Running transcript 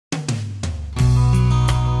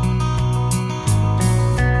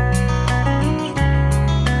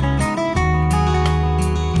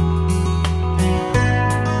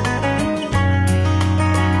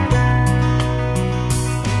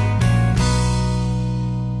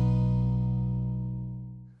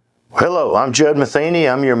Hello, I'm Judd Matheny.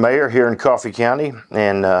 I'm your mayor here in Coffee County,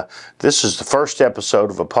 and this is the first episode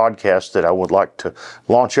of a podcast that I would like to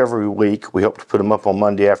launch every week. We hope to put them up on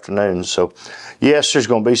Monday afternoons. So, yes, there's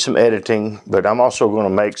going to be some editing, but I'm also going to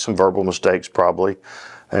make some verbal mistakes probably.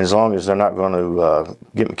 And as long as they're not going to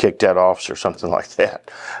get me kicked out of office or something like that,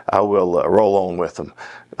 I will roll on with them.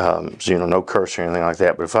 So, no curse or anything like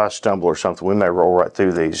that. But if I stumble or something, we may roll right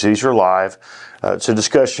through these. These are live. It's a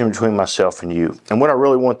discussion between myself and you. And what I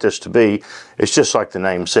really want this to be, it's just like the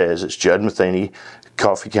name says. It's Judd Matheny,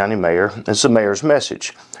 Coffee County Mayor. It's the mayor's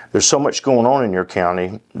message. There's so much going on in your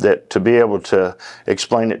county that to be able to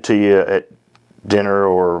explain it to you at dinner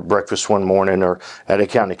or breakfast one morning or at a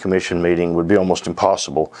county commission meeting would be almost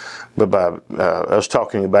impossible. But by us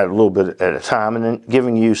talking about it a little bit at a time and then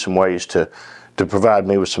giving you some ways to provide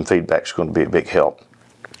me with some feedback is going to be a big help.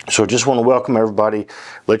 So just want to welcome everybody,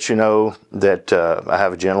 let you know that I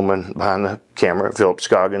have a gentleman behind the camera, Philip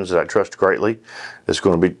Scoggins, that I trust greatly, that's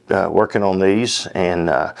going to be working on these and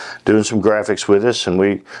doing some graphics with us. And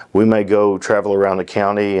we may go travel around the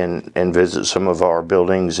county and visit some of our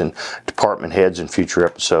buildings and department heads in future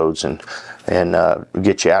episodes and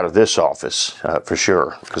get you out of this office for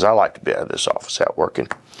sure, because I like to be out of this office out working.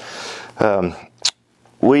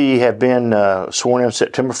 We have been sworn in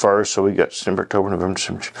September 1st, so we got September, October, November,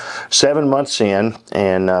 December, 7 months in,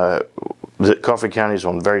 and the Coffee County is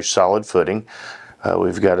on very solid footing.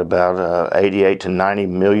 We've got about $88 to $90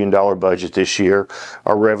 million budget this year.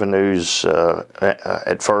 Our revenues,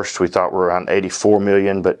 at first we thought were around $84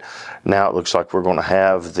 million, but now it looks like we're going to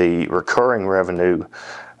have the recurring revenue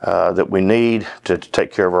that we need to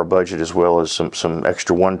take care of our budget, as well as some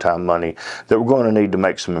extra one-time money that we're going to need to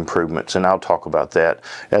make some improvements. And I'll talk about that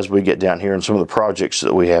as we get down here and some of the projects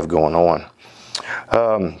that we have going on.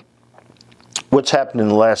 What's happened in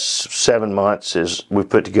the last 7 months is we've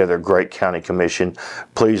put together a great county commission.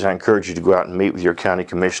 Please, I encourage you to go out and meet with your county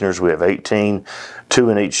commissioners. We have 18, 2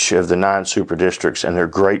 in each of the 9 super districts, and they're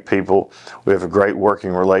great people. We have a great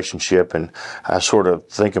working relationship, and I sort of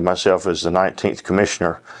think of myself as the 19th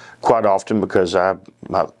commissioner quite often, because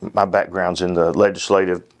my background's in the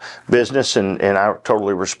legislative business, and I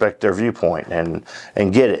totally respect their viewpoint and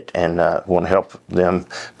get it, and want to help them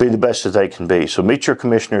be the best that they can be. So meet your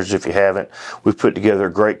commissioners if you haven't. We've put together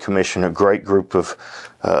a great commission, a great group of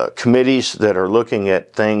committees that are looking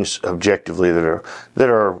at things objectively that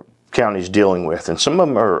are counties dealing with, and some of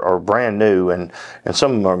them are brand new, and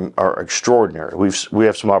some of them are extraordinary. We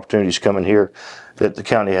have some opportunities coming here that the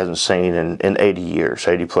county hasn't seen in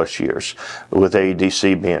 80 plus years, with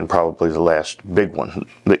AEDC being probably the last big one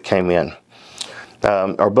that came in.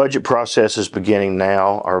 Our budget process is beginning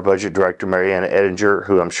now. Our budget director, Mariana Edinger,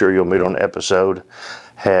 who I'm sure you'll meet on the episode,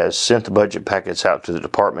 has sent the budget packets out to the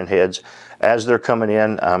department heads. As they're coming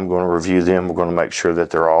in, I'm going to review them. We're going to make sure that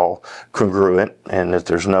they're all congruent and that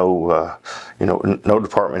there's no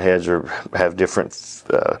department heads have different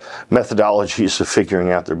methodologies of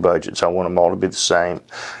figuring out their budgets. I want them all to be the same.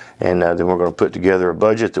 And then we're going to put together a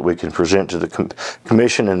budget that we can present to the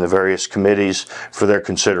commission and the various committees for their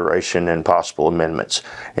consideration and possible amendments.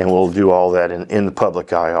 And we'll do all that in the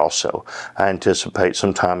public eye also. I anticipate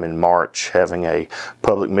sometime in March having a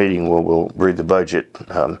public meeting where we'll read the budget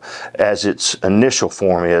as its initial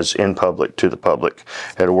form is in public to the public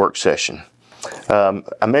at a work session.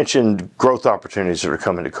 I mentioned growth opportunities that are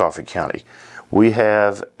coming to Coffee County. We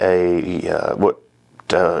have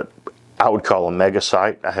I would call a mega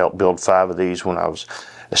site. I helped build 5 of these when I was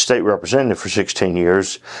a state representative for 16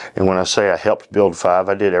 years. And when I say I helped build 5,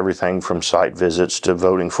 I did everything from site visits to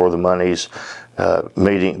voting for the monies,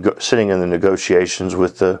 sitting in the negotiations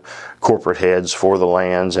with the corporate heads for the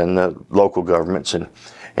lands and the local governments,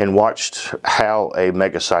 and watched how a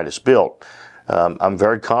mega site is built. I'm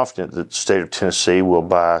very confident that the state of Tennessee will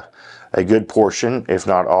buy a good portion, if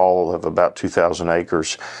not all, of about 2,000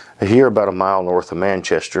 acres here about a mile north of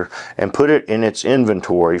Manchester, and put it in its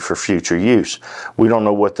inventory for future use. We don't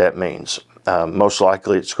know what that means. Most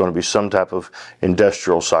likely it's going to be some type of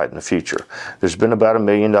industrial site in the future. There's been about $1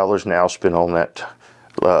 million now spent on that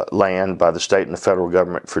land by the state and the federal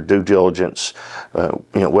government for due diligence,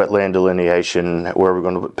 wetland delineation, where we're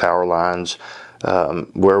going to put power lines,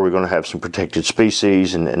 where we're going to have some protected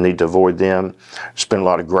species and need to avoid them. Spend a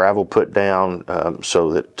lot of gravel put down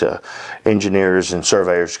so that engineers and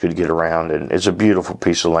surveyors could get around, and it's a beautiful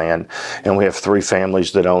piece of land. And we have 3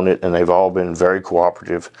 families that own it, and they've all been very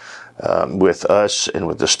cooperative with us and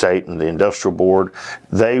with the state and the industrial board.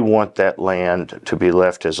 They want that land to be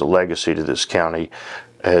left as a legacy to this county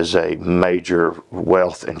as a major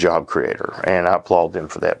wealth and job creator, and I applaud them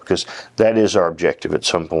for that, because that is our objective at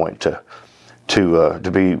some point, to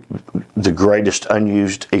be the greatest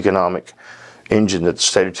unused economic engine that the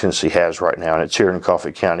state of Tennessee has right now, and it's here in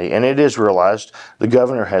Coffee County. And it is realized the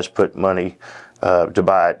governor has put money to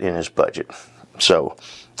buy it in his budget. So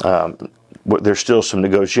there's still some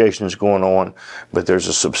negotiations going on, but there's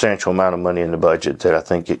a substantial amount of money in the budget that I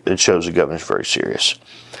think it shows the governor's very serious.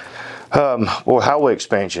 Well, highway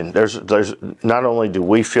expansion. There's not only do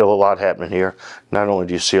we feel a lot happening here, not only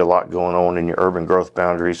do you see a lot going on in your urban growth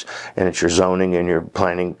boundaries and at your zoning and your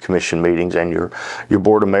planning commission meetings and your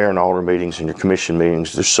board of mayor and alder meetings and your commission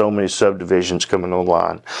meetings. There's so many subdivisions coming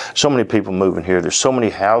online, so many people moving here. There's so many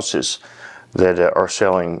houses that are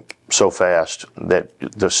selling so fast that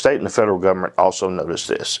the state and the federal government also notice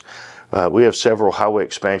this. We have several highway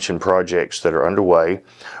expansion projects that are underway.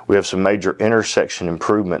 We have some major intersection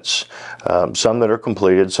improvements, some that are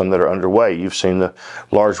completed, some that are underway. You've seen the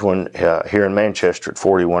large one here in Manchester at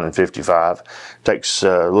 41 and 55. Takes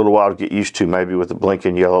a little while to get used to, maybe with the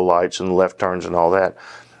blinking yellow lights and the left turns and all that.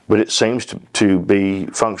 But it seems to be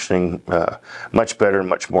functioning much better,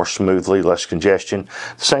 much more smoothly, less congestion.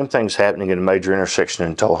 The same thing's happening in a major intersection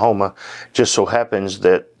in Tullahoma. Just so happens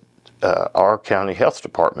that our county health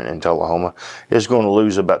department in Tullahoma is going to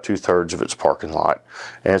lose about 2/3 of its parking lot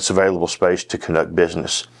and its available space to conduct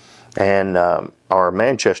business. And our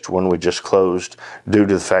Manchester one we just closed due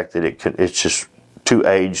to the fact that it's just too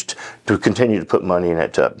aged to continue to put money in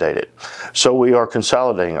it to update it. So we are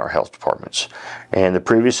consolidating our health departments. And the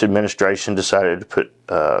previous administration decided to put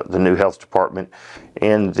the new health department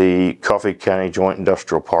in the Coffee County Joint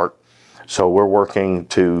Industrial Park. So we're working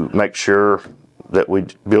to make sure that we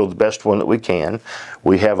build the best one that we can.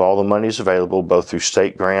 We have all the monies available, both through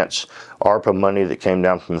state grants, ARPA money that came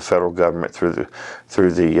down from the federal government through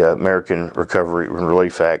the American Recovery and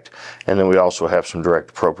Relief Act, and then we also have some direct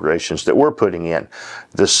appropriations that we're putting in.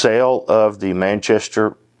 The sale of the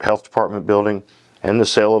Manchester Health Department building and the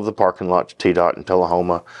sale of the parking lot to TDOT in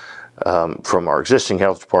Tullahoma from our existing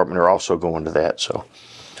health department are also going to that. So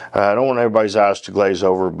I don't want everybody's eyes to glaze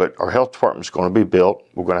over, but our health department is going to be built.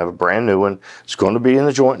 We're going to have a brand new one. It's going to be in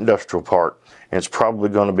the Joint Industrial Park, and it's probably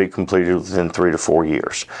going to be completed within 3 to 4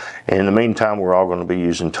 years. And in the meantime, we're all going to be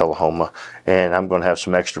using Tullahoma, and I'm going to have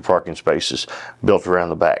some extra parking spaces built around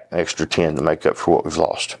the back, an extra 10 to make up for what we've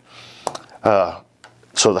lost.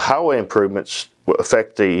 So the highway improvements will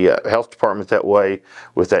affect the health department that way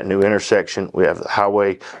with that new intersection. We have the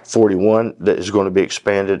Highway 41 that is going to be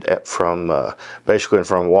expanded basically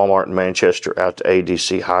from Walmart in Manchester out to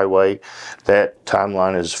ADC Highway. That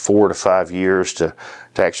timeline is 4 to 5 years to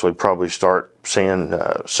actually probably start seeing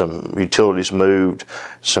some utilities moved,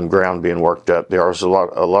 some ground being worked up. There's a lot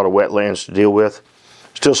of wetlands to deal with.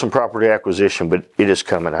 Still some property acquisition, but it is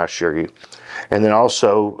coming, I assure you. And then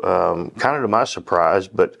also, kind of to my surprise,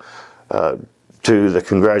 but to the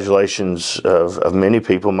congratulations of many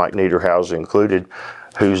people, Mike Niederhauser included,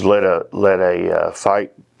 who's led a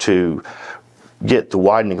fight to get the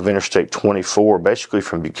widening of Interstate 24, basically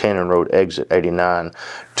from Buchanan Road exit 89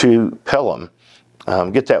 to Pelham,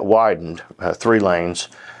 get that widened, 3 lanes,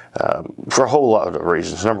 for a whole lot of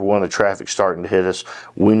reasons. Number one, the traffic's starting to hit us.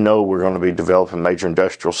 We know we're going to be developing major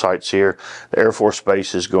industrial sites here. The Air Force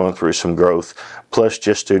Base is going through some growth. Plus,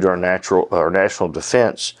 just due to our national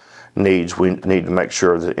defense needs, we need to make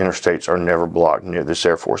sure that interstates are never blocked near this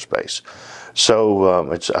Air Force Base.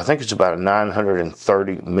 So I think it's about a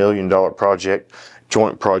 $930 million project,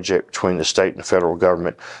 joint project between the state and the federal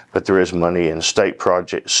government, but there is money in the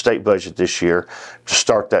state budget this year to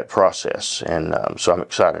start that process, and so I'm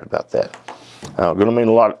excited about that. Going to mean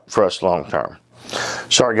a lot for us long term.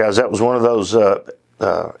 Sorry guys, that was one of those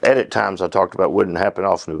edit times I talked about wouldn't happen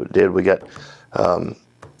often, but it did. We got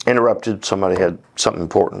interrupted. Somebody had something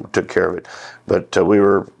important, took care of it, but we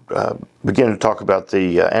were beginning to talk about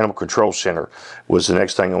the Animal Control Center was the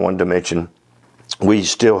next thing I wanted to mention. We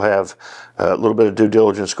still have a little bit of due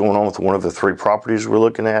diligence going on with one of the 3 properties we're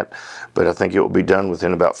looking at, but I think it will be done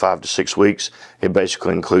within about 5 to 6 weeks. It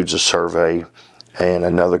basically includes a survey and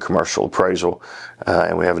another commercial appraisal,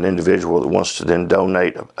 and we have an individual that wants to then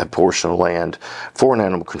donate a portion of land for an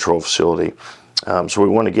animal control facility. So we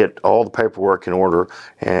want to get all the paperwork in order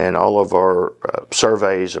and all of our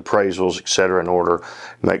surveys, appraisals, etc. in order,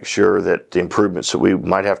 make sure that the improvements that we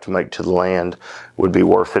might have to make to the land would be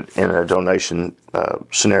worth it in a donation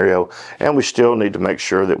scenario. And we still need to make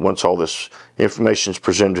sure that once all this information is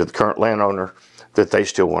presented to the current landowner, that they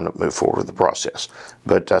still want to move forward with the process.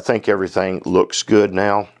 But I think everything looks good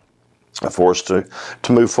now for us to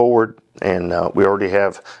move forward, and we already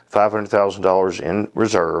have $500,000 in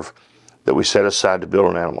reserve that we set aside to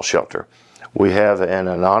build an animal shelter. We have an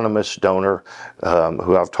anonymous donor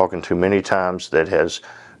who I've talked to many times that has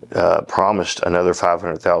promised another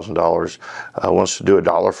 $500,000, wants to do a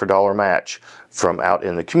dollar for dollar match from out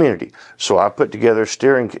in the community. So I put together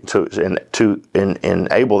steering to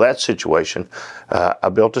enable that situation. I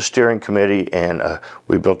built a steering committee, and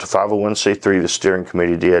we built a 501c3. The steering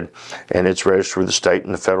committee did, and it's registered with the state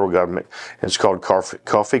and the federal government. It's called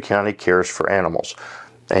Coffee County Cares for Animals,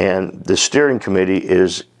 and the steering committee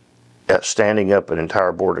is standing up an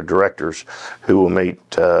entire board of directors who will meet,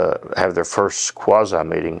 have their first quasi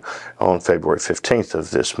meeting on February 15th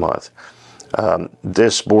of this month.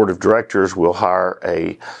 This board of directors will hire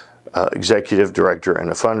a executive director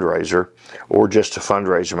and a fundraiser, or just a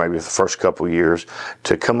fundraiser maybe the first couple of years,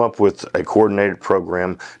 to come up with a coordinated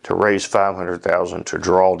program to raise $500,000 to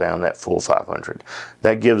draw down that full $500,000.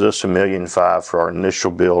 That gives us $1.5 million for our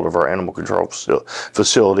initial build of our animal control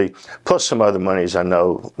facility, plus some other monies I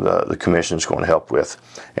know the commission is going to help with,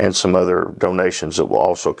 and some other donations that will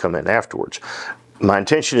also come in afterwards. My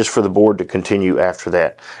intention is for the board to continue after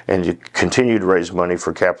that and to continue to raise money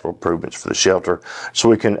for capital improvements for the shelter so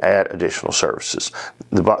we can add additional services.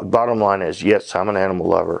 The bottom line is, yes, I'm an animal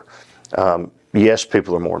lover. Yes,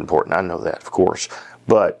 people are more important. I know that, of course.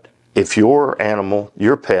 But if your animal,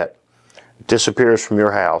 your pet, disappears from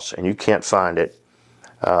your house and you can't find it,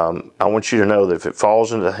 I want you to know that if it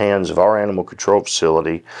falls into the hands of our animal control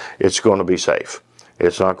facility, it's going to be safe.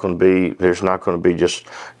 It's not going to be, there's not going to be just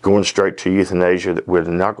going straight to euthanasia. That we're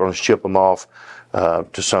not going to ship them off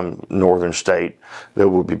to some northern state. There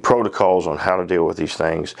will be protocols on how to deal with these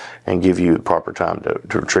things and give you the proper time to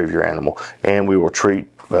retrieve your animal. And we will treat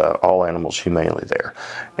all animals humanely there.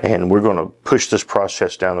 And we're going to push this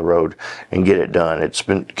process down the road and get it done.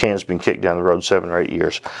 Can's been kicked down the road 7 or 8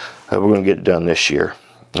 years. We're going to get it done this year,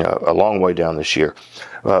 a long way down this year.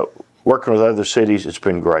 Working with other cities, it's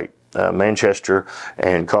been great. Manchester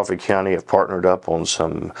and Coffee County have partnered up on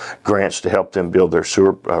some grants to help them build their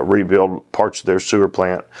sewer, rebuild parts of their sewer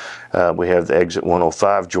plant. We have the Exit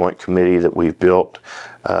 105 Joint Committee that we've built.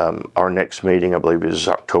 Our next meeting, I believe, is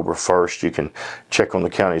October 1st. You can check on the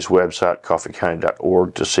county's website,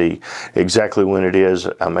 coffeecounty.org, to see exactly when it is.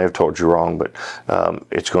 I may have told you wrong, but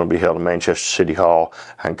it's going to be held in Manchester City Hall.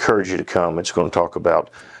 I encourage you to come. It's going to talk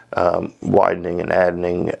about widening and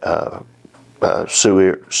adding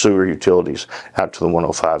sewer utilities out to the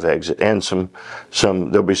 105 exit, and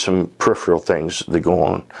there'll be some peripheral things that go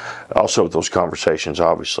on also with those conversations,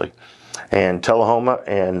 obviously. And Tullahoma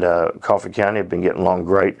and Coffee County have been getting along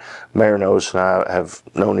great. Mayor Nose and I have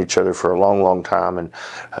known each other for a long, long time, and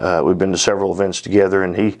we've been to several events together,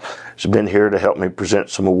 and he's been here to help me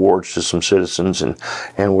present some awards to some citizens, and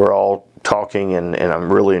we're all talking, and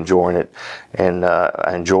I'm really enjoying it, and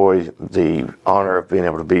I enjoy the honor of being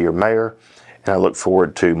able to be your mayor. And I look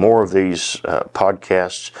forward to more of these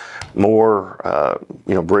podcasts, more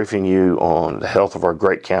briefing you on the health of our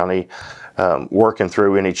great county, working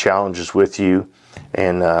through any challenges with you,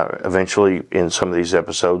 and eventually in some of these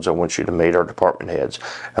episodes I want you to meet our department heads.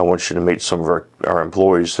 I want you to meet some of our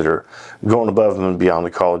employees that are going above and beyond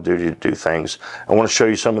the call of duty to do things. I want to show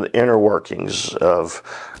you some of the inner workings of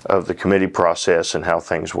the committee process and how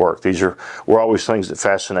things work. These were always things that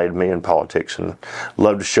fascinated me in politics, and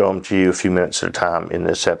love to show them to you a few minutes at a time in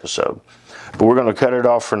this episode. But we're going to cut it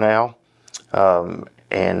off for now.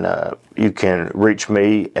 You can reach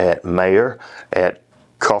me at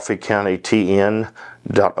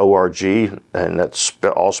mayor@coffeecountytn.org, and that's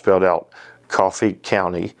all spelled out, Coffee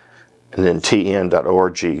County, and then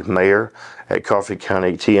tn.org,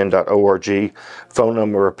 mayor@coffeecountytn.org. Phone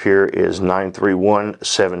number up here is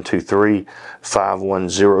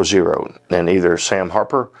 931-723-5100. And either Sam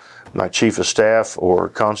Harper, my chief of staff, or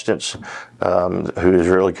Constance, who is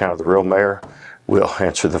really kind of the real mayor, will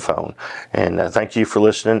answer the phone. And thank you for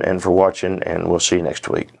listening and for watching, and we'll see you next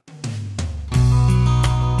week.